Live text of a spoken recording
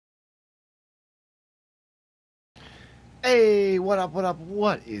Hey, what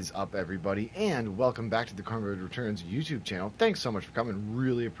is up, everybody? And welcome back to the CornbreadReturns YouTube channel. Thanks so much for coming,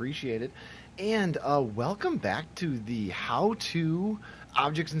 really appreciate it. And welcome back to the How-To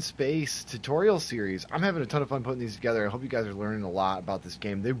Objects in Space tutorial series. I'm having a ton of fun putting these together. I hope you guys are learning a lot about this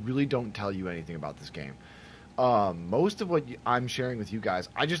game. They really don't tell you anything about this game. Most of what I'm sharing with you guys,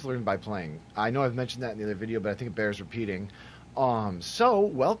 I just learned by playing. I know I've mentioned that in the other video, but I think it bears repeating. So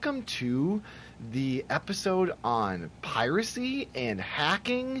welcome to the episode on piracy and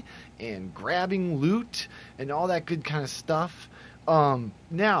hacking and grabbing loot and all that good kind of stuff.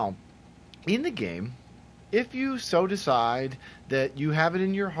 Now, in the game, if you so decide that you have it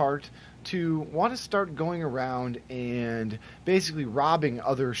in your heart to want to start going around and basically robbing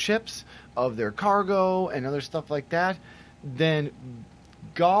other ships of their cargo and other stuff like that, then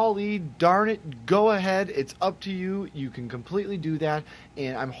golly darn it, go ahead. It's up to you. You can completely do that,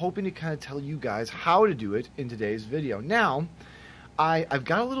 and I'm hoping to kind of tell you guys how to do it in today's video. Now, I've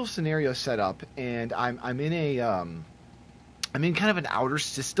got a little scenario set up, and I'm in kind of an outer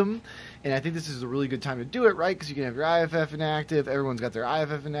system, and I think this is a really good time to do it, right? Because you can have your IFF inactive, everyone's got their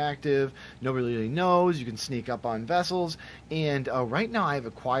IFF inactive, nobody really knows, you can sneak up on vessels, and right now I've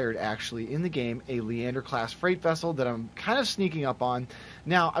acquired, actually, in the game, a Leander-class freight vessel that I'm kind of sneaking up on.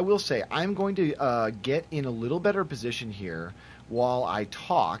 Now, I will say, I'm going to get in a little better position here while I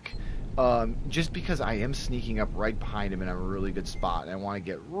talk, just because I am sneaking up right behind him, and I'm in a really good spot, and I want to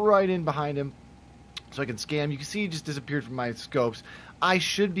get right in behind him, so I can scan him. You can see he just disappeared from my scopes. I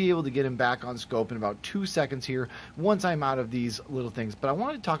should be able to get him back on scope in about 2 seconds here once I'm out of these little things. But I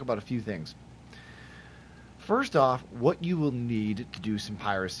wanted to talk about a few things. First off, what you will need to do some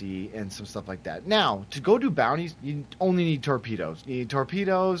piracy and some stuff like that. Now, to go do bounties, you only need torpedoes. You need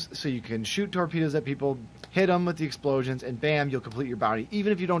torpedoes so you can shoot torpedoes at people, hit them with the explosions, and bam, you'll complete your bounty.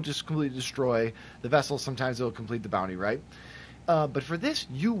 Even if you don't just completely destroy the vessel, sometimes it'll complete the bounty, right? But for this,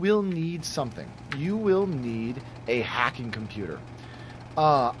 you will need something. You will need a hacking computer.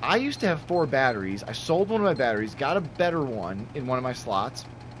 I used to have 4 batteries. I sold one of my batteries, got a better one in one of my slots,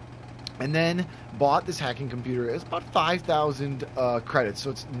 and then bought this hacking computer. It's about 5,000 credits,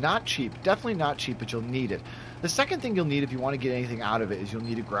 so it's not cheap. Definitely not cheap, but you'll need it. The second thing you'll need if you want to get anything out of it is you'll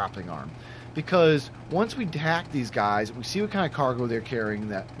need a grappling arm. Because once we hack these guys, we see what kind of cargo they're carrying,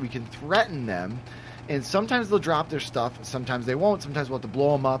 that we can threaten them. And sometimes they'll drop their stuff, sometimes they won't, sometimes we'll have to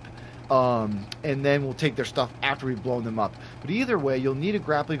blow them up, and then we'll take their stuff after we've blown them up. But either way, you'll need a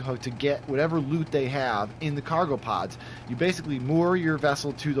grappling hook to get whatever loot they have in the cargo pods. You basically moor your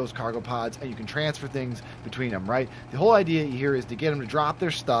vessel to those cargo pods, and you can transfer things between them, right? The whole idea here is to get them to drop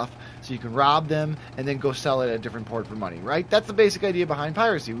their stuff so you can rob them and then go sell it at a different port for money, right? That's the basic idea behind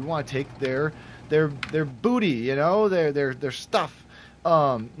piracy. We want to take their booty, you know, their stuff.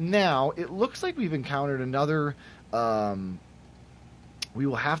 Now, it looks like we've encountered another, we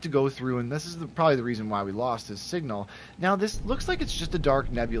will have to go through, and this is probably the reason why we lost his signal. Now, this looks like it's just a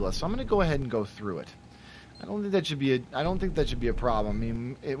dark nebula, so I'm going to go ahead and go through it. I don't think that should be a problem. I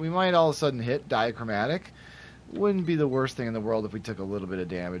mean, we might all of a sudden hit diachromatic. Wouldn't be the worst thing in the world if we took a little bit of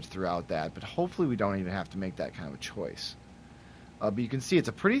damage throughout that, but hopefully we don't even have to make that kind of a choice. But you can see it's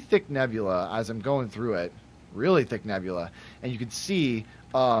a pretty thick nebula as I'm going through it. Really thick nebula, and you can see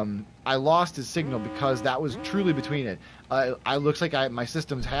I lost his signal because that was truly between it. I looks like my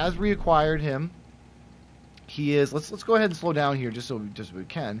systems has reacquired him. He is. Let's go ahead and slow down here just so we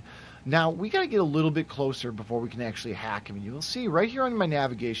can. Now we got to get a little bit closer before we can actually hack him. You will see right here on my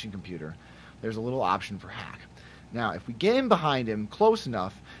navigation computer, there's a little option for hack. Now, if we get in behind him close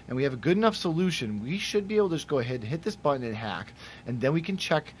enough and we have a good enough solution, we should be able to just go ahead and hit this button and hack, and then we can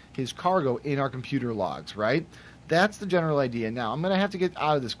check his cargo in our computer logs, right? That's the general idea. Now, I'm going to have to get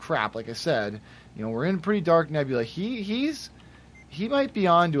out of this crap, like I said. You know, we're in pretty dark nebula. He might be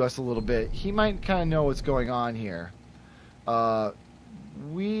on to us a little bit. He might kind of know what's going on here. We're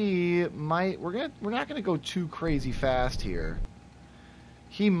not going to go too crazy fast here.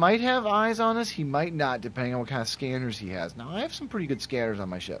 He might have eyes on us, he might not, depending on what kind of scanners he has. Now, I have some pretty good scanners on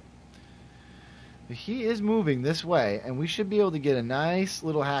my ship. But he is moving this way, and we should be able to get a nice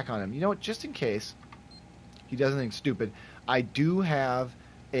little hack on him. You know what, just in case he does anything stupid, I do have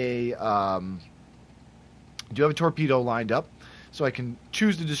a torpedo lined up, so I can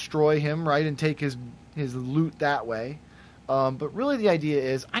choose to destroy him, right, and take his loot that way. But really the idea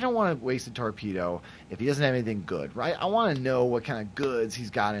is I don't want to waste a torpedo if he doesn't have anything good, right? I want to know what kind of goods he's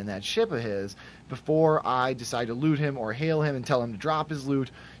got in that ship of his before I decide to loot him or hail him and tell him to drop his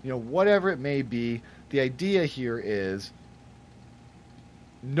loot, you know, whatever it may be. The idea here is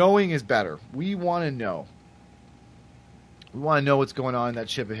knowing is better. We want to know. We want to know what's going on in that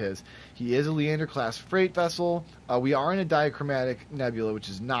ship of his. He is a Leander-class freight vessel. We are in a diachromatic nebula, which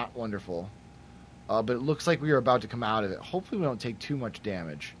is not wonderful. But it looks like we are about to come out of it. Hopefully we don't take too much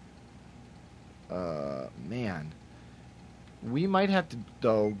damage. Man. We might have to,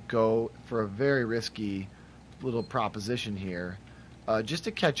 though, go for a very risky little proposition here. Just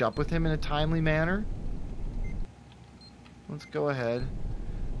to catch up with him in a timely manner. Let's go ahead.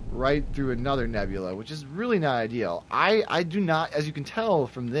 Right through another nebula, which is really not ideal. I do not, as you can tell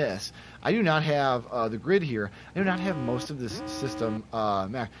from this, I do not have the grid here. I do not have most of this system.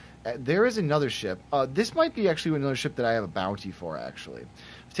 There is another ship. This might be actually another ship that I have a bounty for, actually.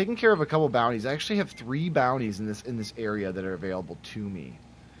 I've taken care of a couple bounties. I actually have 3 bounties in this area that are available to me.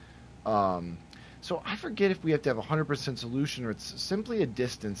 So I forget if we have to have a 100% solution or it's simply a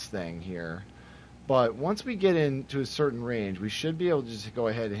distance thing here. But once we get into a certain range, we should be able to just go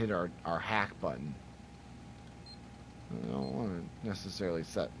ahead and hit our hack button. I don't want to necessarily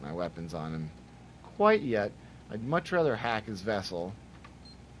set my weapons on him quite yet. I'd much rather hack his vessel.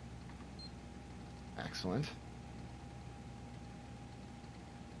 Excellent.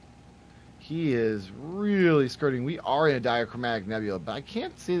 He is really skirting. We are in a diachromatic nebula, but I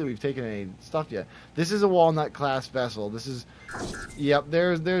can't see that we've taken any stuff yet. This is a walnut class vessel. This is, yep,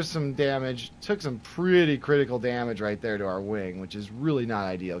 there's some damage. Took some pretty critical damage right there to our wing, which is really not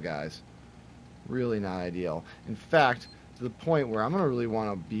ideal, guys. Really not ideal. In fact, to the point where I'm going to really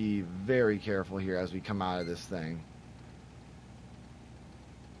want to be very careful here as we come out of this thing.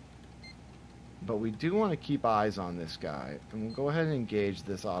 But we do want to keep eyes on this guy, and we'll go ahead and engage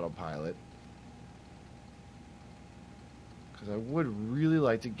this autopilot. Because I would really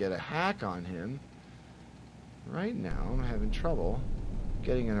like to get a hack on him. Right now, I'm having trouble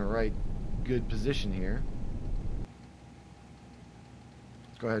getting in a right good position here.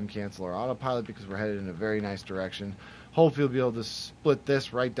 Let's go ahead and cancel our autopilot because we're headed in a very nice direction. Hopefully we'll be able to split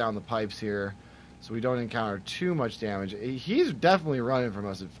this right down the pipes here so we don't encounter too much damage. He's definitely running from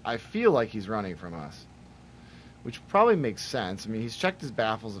us. I feel like he's running from us, which probably makes sense. I mean, he's checked his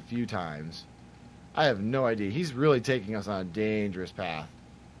baffles a few times. I have no idea. He's really taking us on a dangerous path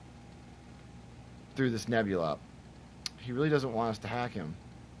through this nebula. He really doesn't want us to hack him,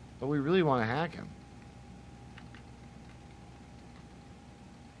 but we really want to hack him.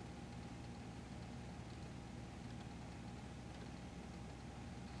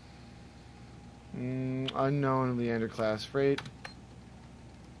 Unknown Leander class freight.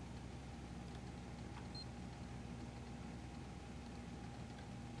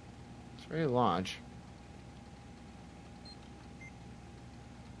 It's ready to launch.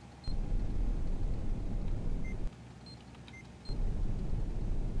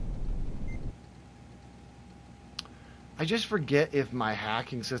 I just forget if my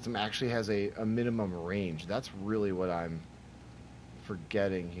hacking system actually has a minimum range. That's really what I'm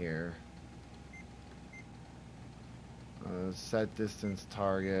forgetting here. Set distance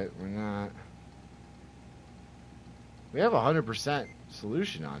target. We're not. We have 100%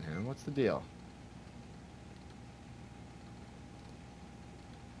 solution on him. What's the deal?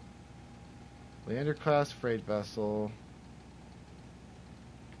 Leander class freight vessel.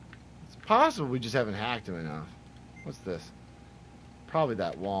 It's possible we just haven't hacked him enough. What's this? Probably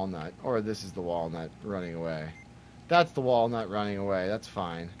that walnut. Or this is the walnut running away. That's the walnut running away. That's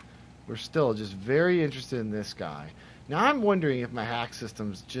fine. We're still just very interested in this guy. Now I'm wondering if my hack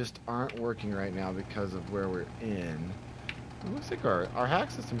systems just aren't working right now because of where we're in. It looks like our hack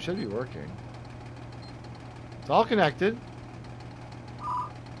system should be working. It's all connected.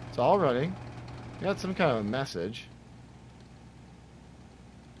 It's all running. We got some kind of a message.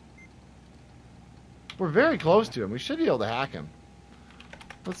 We're very close to him. We should be able to hack him.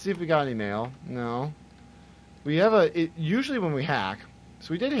 Let's see if we got any mail. No. We have usually when we hack,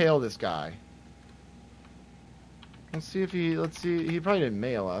 so we did hail this guy. Let's see, he probably didn't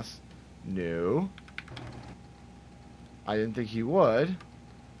mail us. No. I didn't think he would.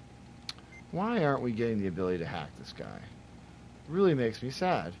 Why aren't we getting the ability to hack this guy? Really makes me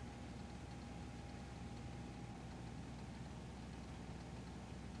sad.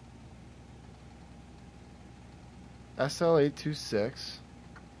 SL826.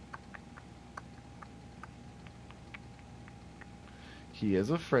 He is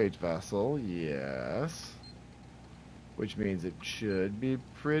a freight vessel, yes. Which means it should be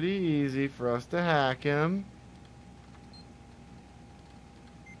pretty easy for us to hack him.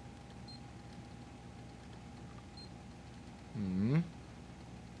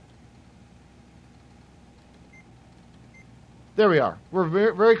 There we are. We're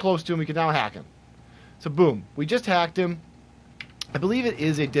very, very close to him. We can now hack him. So boom. We just hacked him. I believe it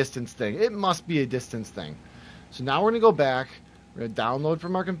is a distance thing. It must be a distance thing. So now we're going to go back, we're going to download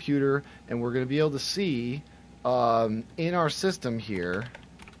from our computer, and we're going to be able to see in our system here,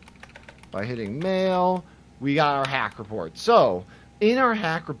 by hitting mail, we got our hack report. So in our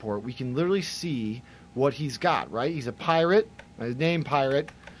hack report, we can literally see what he's got, right? He's a pirate, his name Pirate.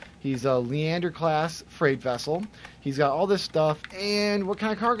 He's a Leander class freight vessel. He's got all this stuff, and what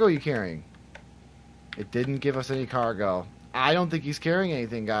kind of cargo are you carrying? It didn't give us any cargo. I don't think he's carrying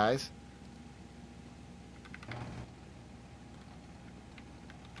anything, guys.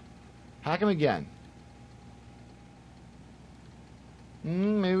 Hack him again.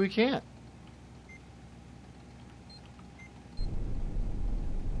 Maybe we can't.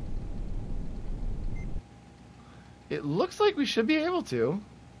 It looks like we should be able to.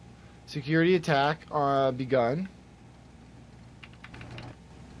 Security attack begun.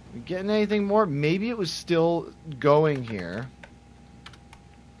 We getting anything more? Maybe it was still going here.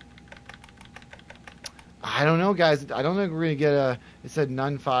 I don't know, guys. I don't think we're going to get a... It said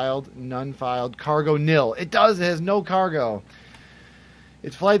none filed, cargo nil. It does. It has no cargo.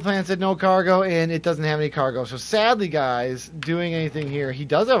 Its flight plan said no cargo, and it doesn't have any cargo. So sadly, guys, doing anything here, he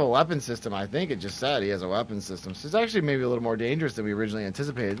does have a weapon system. I think it just said he has a weapon system. So it's actually maybe a little more dangerous than we originally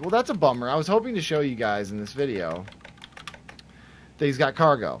anticipated. Well, that's a bummer. I was hoping to show you guys in this video that he's got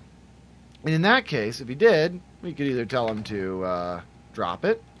cargo. And in that case, if he did, we could either tell him to drop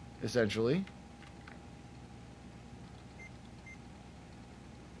it, essentially.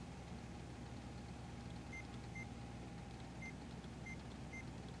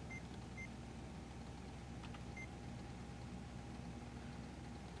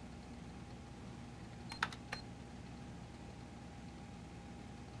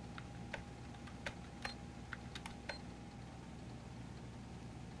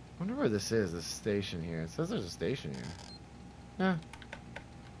 I wonder where this is, this station here. It says there's a station here. Yeah.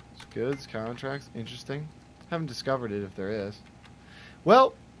 It's goods, contracts, interesting. Haven't discovered it if there is.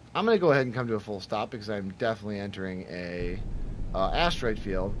 Well, I'm going to go ahead and come to a full stop because I'm definitely entering a asteroid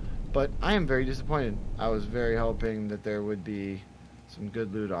field. But I am very disappointed. I was very hoping that there would be some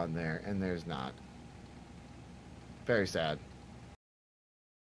good loot on there, and there's not. Very sad.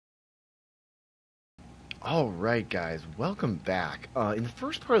 Alright guys, welcome back. In the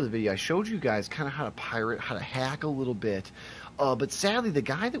first part of the video I showed you guys kind of how to pirate, how to hack a little bit, but sadly the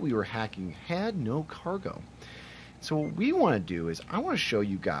guy that we were hacking had no cargo. So what we want to do is I want to show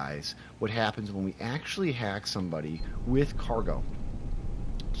you guys what happens when we actually hack somebody with cargo.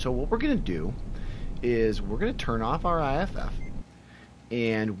 So what we're going to do is we're going to turn off our IFF,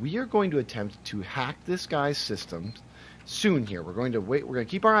 and we are going to attempt to hack this guy's systems soon here. We're going to wait, we're going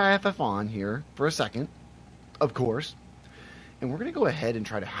to keep our IFF on here for a second, of course, and we're going to go ahead and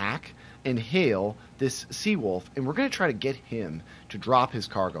try to hack and hail this Seawolf, and we're going to try to get him to drop his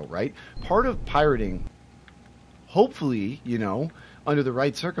cargo, right? Part of pirating, hopefully, you know, under the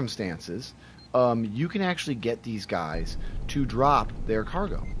right circumstances, you can actually get these guys to drop their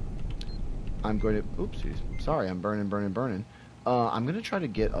cargo. I'm going to, oopsies, sorry, I'm burning. I'm going to try to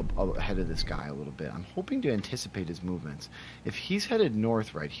get ahead of this guy a little bit. I'm hoping to anticipate his movements. If he's headed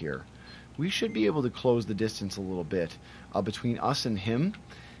north right here, we should be able to close the distance a little bit between us and him,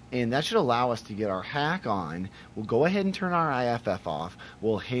 and that should allow us to get our hack on. We'll go ahead and turn our IFF off.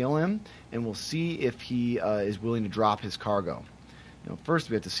 We'll hail him, and we'll see if he is willing to drop his cargo. You know, first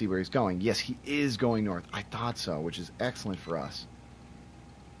we have to see where he's going. Yes, he is going north. I thought so, which is excellent for us.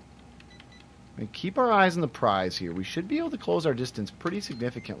 And keep our eyes on the prize here. We should be able to close our distance pretty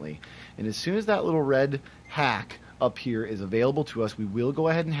significantly. And as soon as that little red hack up here is available to us, we will go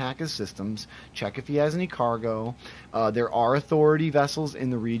ahead and hack his systems, check if he has any cargo. There are authority vessels in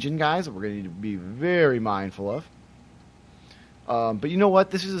the region, guys, that we're going to need to be very mindful of. But you know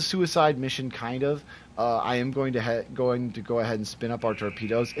what? This is a suicide mission, kind of. I am going to go ahead and spin up our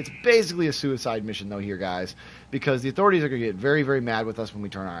torpedoes. It's basically a suicide mission, though, here, guys, because the authorities are going to get very, very mad with us when we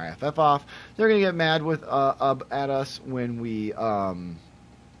turn our IFF off. They're going to get mad with at us when we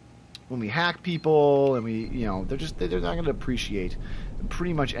hack people, and you know, they're not going to appreciate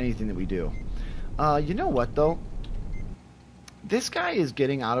pretty much anything that we do. You know what, though? This guy is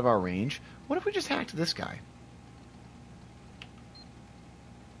getting out of our range. What if we just hacked this guy?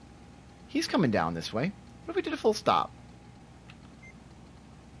 He's coming down this way. What if we did a full stop?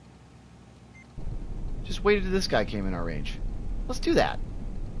 Just waited till this guy came in our range. Let's do that.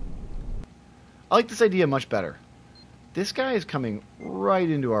 I like this idea much better. This guy is coming right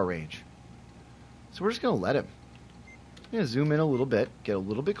into our range. So we're just going to let him. I'm going to zoom in a little bit, get a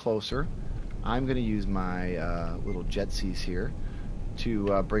little bit closer. I'm going to use my little jet skis here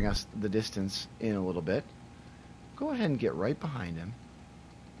to bring us the distance in a little bit. Go ahead and get right behind him.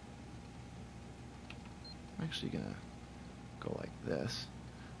 I'm actually going to go like this.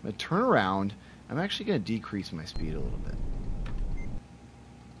 I'm going to turn around. I'm actually going to decrease my speed a little bit.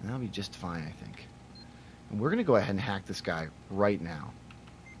 And that'll be just fine, I think. And we're going to go ahead and hack this guy right now.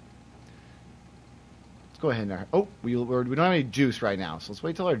 Let's go ahead and... Oh, we don't have any juice right now, so let's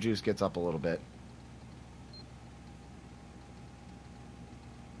wait till our juice gets up a little bit.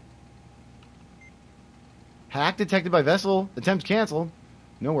 Hack detected by vessel. Attempt canceled.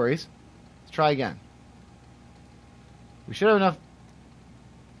 No worries. Let's try again. We should have enough.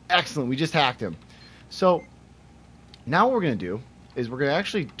 Excellent. We just hacked him. So now what we're going to do is we're going to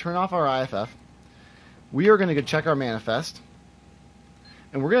actually turn off our IFF. We are going to go check our manifest.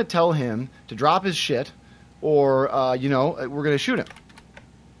 And we're going to tell him to drop his shit or, you know, we're going to shoot him.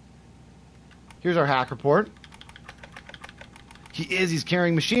 Here's our hack report. He's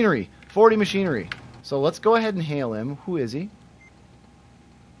carrying machinery. 40 machinery. So let's go ahead and hail him. Who is he?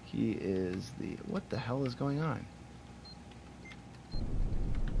 He is the... What the hell is going on?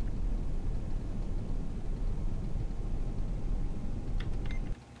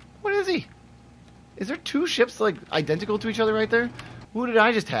 What is he? Is there two ships like identical to each other right there? Who did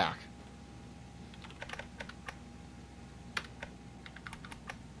I just hack?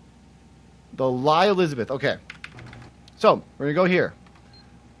 The Lie Elizabeth. Okay. So, we're going to go here.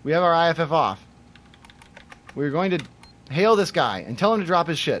 We have our IFF off. We're going to hail this guy and tell him to drop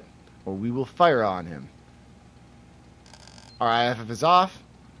his shit, or we will fire on him. Our IFF is off.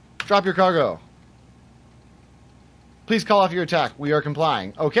 Drop your cargo. Please call off your attack. We are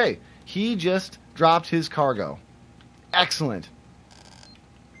complying. Okay, he just dropped his cargo. Excellent.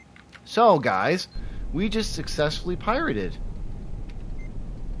 So, guys, we just successfully pirated.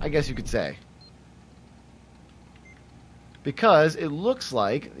 I guess you could say. Because it looks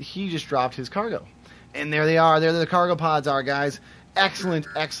like he just dropped his cargo. And there they are. There the cargo pods are, guys. Excellent,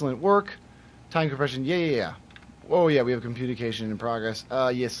 excellent work. Time compression. Yeah. Oh, yeah, we have communication in progress.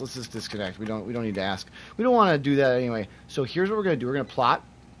 Yes, let's just disconnect. We don't need to ask. We don't want to do that anyway. So here's what we're going to do. We're going to plot.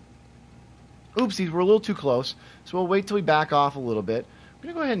 Oopsies, we're a little too close. So we'll wait till we back off a little bit.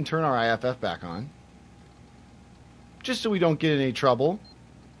 We're going to go ahead and turn our IFF back on. Just so we don't get in any trouble.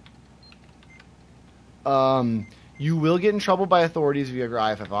 You will get in trouble by authorities if you have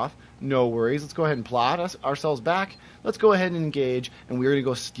your IFF off. No worries. Let's go ahead and plot ourselves back. Let's go ahead and engage, and we're going to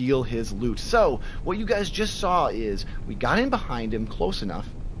go steal his loot. So, what you guys just saw is we got in behind him close enough.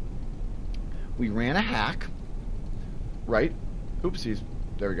 We ran a hack. Right? Oopsies.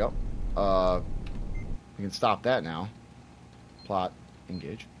 There we go. We can stop that now. Plot.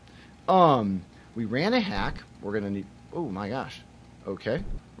 Engage. We ran a hack. We're going to need... Oh, my gosh. Okay.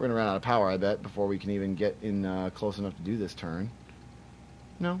 We're going to run out of power, I bet, before we can even get in close enough to do this turn.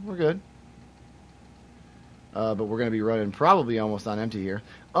 No, we're good. But we're going to be running probably almost on empty here.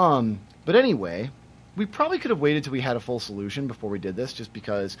 But anyway, we probably could have waited till we had a full solution before we did this, just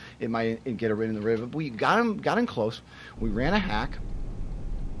because it might get a rid in the river. But we got him close. We ran a hack.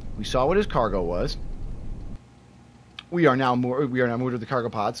 We saw what his cargo was. We are now moved to the cargo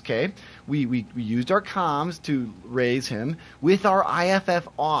pods. Okay, we used our comms to raise him with our IFF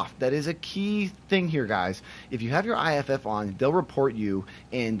off. That is a key thing here, guys. If you have your IFF on, they'll report you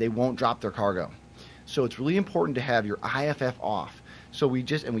and they won't drop their cargo. So it's really important to have your IFF off. So we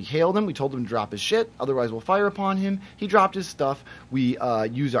hailed him. We told him to drop his shit. Otherwise, we'll fire upon him. He dropped his stuff. We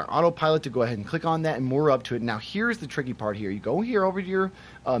use our autopilot to go ahead and click on that and moor up to it. Now here's the tricky part here. You go here over to your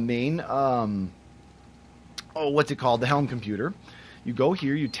main. What's it called? The helm computer. You go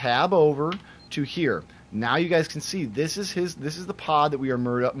here, you tab over to here. Now you guys can see this is the pod that we are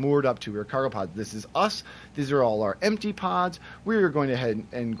moored up to. Our cargo pods. This is us. These are all our empty pods. We are going to head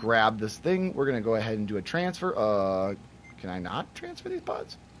and grab this thing. We're going to go ahead and do a transfer. Can I not transfer these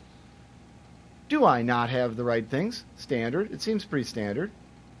pods? Do I not have the right things? Standard. It seems pretty standard.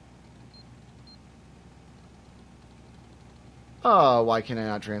 Why can I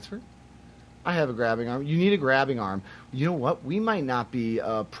not transfer? I have a grabbing arm. You need a grabbing arm. You know what? We might not be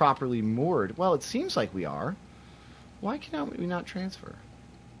properly moored. Well, it seems like we are. Why cannot we not transfer?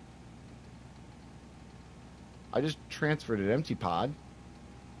 I just transferred an empty pod.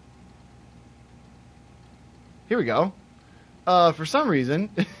 Here we go. For some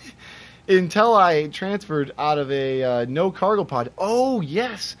reason, until I transferred out of a no cargo pod. Oh,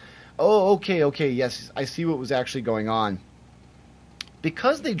 yes. Oh, okay, yes. I see what was actually going on.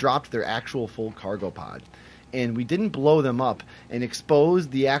 Because they dropped their actual full cargo pod, and we didn't blow them up and expose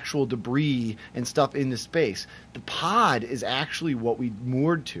the actual debris and stuff into space, the pod is actually what we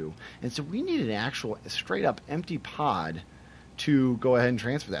moored to. And so we need an actual straight-up empty pod to go ahead and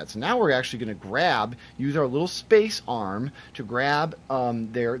transfer that. So now we're actually going to use our little space arm to grab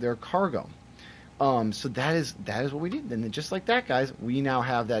their cargo. So that is what we did. And then just like that, guys, we now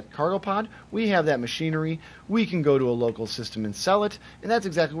have that cargo pod. We have that machinery. We can go to a local system and sell it, and that's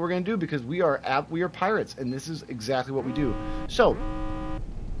exactly what we're going to do because we are pirates, and this is exactly what we do. So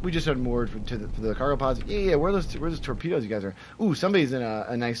we just started moored for the cargo pods. Yeah, where are those torpedoes you guys are? Ooh, somebody's in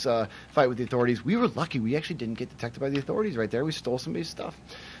a nice fight with the authorities. We were lucky. We actually didn't get detected by the authorities right there. We stole somebody's stuff.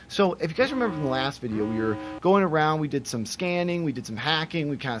 So if you guys remember from the last video, we were going around, we did some scanning, we did some hacking,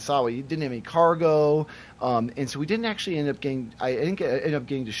 we kind of saw we didn't have any cargo, and so we didn't actually end up getting, I didn't end up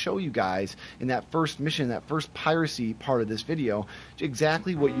getting to show you guys in that first mission, that first piracy part of this video,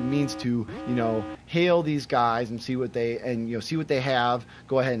 exactly what it means to, hail these guys and see what they, see what they have,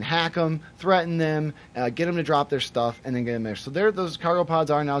 go ahead and hack them, threaten them, get them to drop their stuff, and then get them there. So there those cargo pods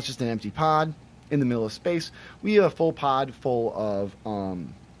are now. It's just an empty pod in the middle of space. We have a full pod full of,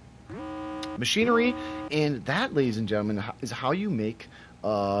 machinery, and that, ladies and gentlemen, is how you make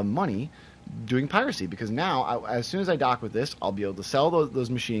money doing piracy, because now as soon as I dock with this, I'll be able to sell those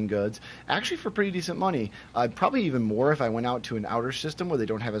machine goods actually for pretty decent money, probably even more if I went out to an outer system where they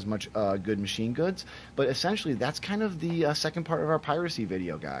don't have as much good machine goods. But essentially that's kind of the second part of our piracy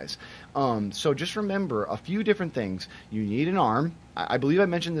video, guys. So just remember a few different things. You need an arm. I believe I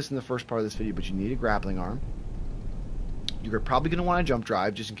mentioned this in the first part of this video, but you need a grappling arm. You're probably going to want a jump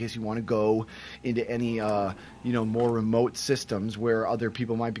drive just in case you want to go into any, more remote systems where other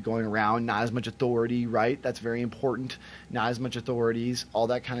people might be going around. Not as much authority, right? That's very important. Not as much authorities, all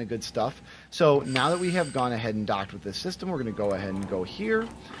that kind of good stuff. So now that we have gone ahead and docked with this system, we're going to go ahead and go here.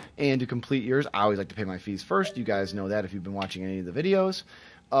 And to complete yours, I always like to pay my fees first. You guys know that if you've been watching any of the videos.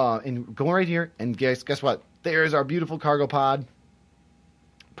 And going right here, and guess what? There's our beautiful cargo pod.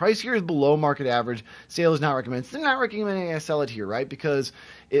 Price here is below market average. Sale is not recommended. They're not recommending I sell it here, right? Because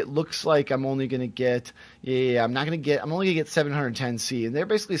it looks like I'm only going to get, I'm only going to get 710C. And they're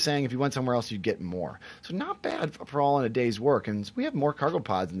basically saying if you went somewhere else, you'd get more. So not bad for all in a day's work. And we have more cargo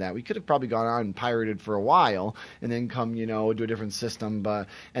pods than that. We could have probably gone on and pirated for a while and then come, to a different system.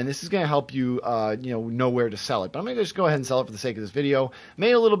 And this is going to help you, know where to sell it. But I'm going to just go ahead and sell it for the sake of this video.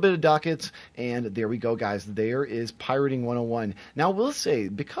 Made a little bit of ducats. And there we go, guys. There is Pirating 101. Now, we'll say,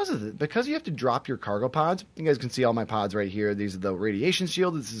 because you have to drop your cargo pods, you guys can see all my pods right here. These are the radiation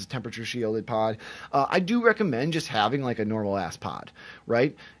shield. This is a temperature shielded pod. I do recommend just having like a normal ass pod,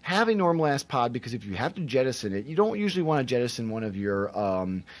 right? Have a normal ass pod, because if you have to jettison it, you don't usually want to jettison one of your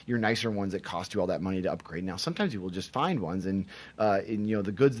nicer ones that cost you all that money to upgrade. Now, sometimes you will just find ones, and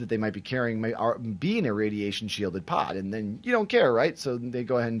the goods that they might be carrying might be in a radiation shielded pod, and then you don't care, right? So they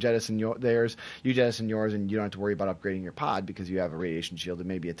go ahead and jettison theirs. You jettison yours, and you don't have to worry about upgrading your pod because you have a radiation shielded,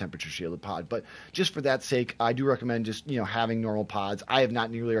 maybe a temperature shielded pod. But just for that sake, I do recommend just having normal pods. I have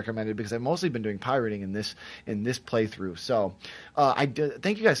not nearly recommended because I've mostly been doing pirating in this playthrough. So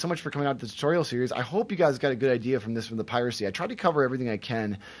thank you guys so much for coming out to the tutorial series. I hope you guys got a good idea from the piracy. I tried to cover everything I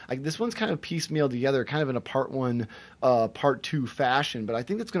can. This one's kind of piecemeal together, kind of in a part 1, part 2 fashion, but I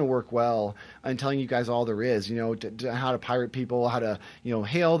think it's going to work well in telling you guys all there is, how to pirate people, how to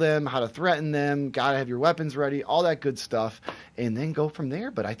hail them, how to threaten them, gotta have your weapons ready, all that good stuff, and then go from there.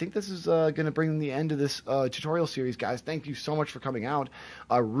 But I think this is going to bring the end of this tutorial series, guys. Thank you so much for coming out.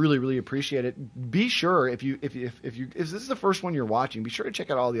 I really appreciate it. Be sure if this is the first one you're watching, be sure to check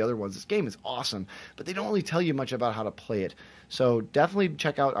out all the other ones. This game is awesome, but they don't really tell you much about how to play it. So definitely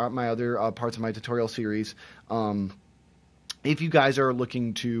check out my other parts of my tutorial series. If you guys are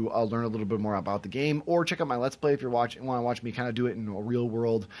looking to learn a little bit more about the game, or check out my Let's Play if you want to watch me kind of do it in a real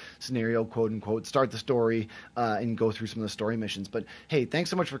world scenario, quote unquote, start the story and go through some of the story missions. But hey,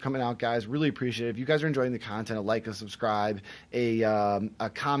 thanks so much for coming out, guys. Really appreciate it. If you guys are enjoying the content, a like, a subscribe,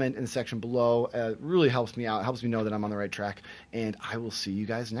 a comment in the section below really helps me out, helps me know that I'm on the right track. And I will see you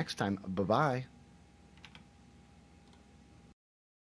guys next time. Bye-bye.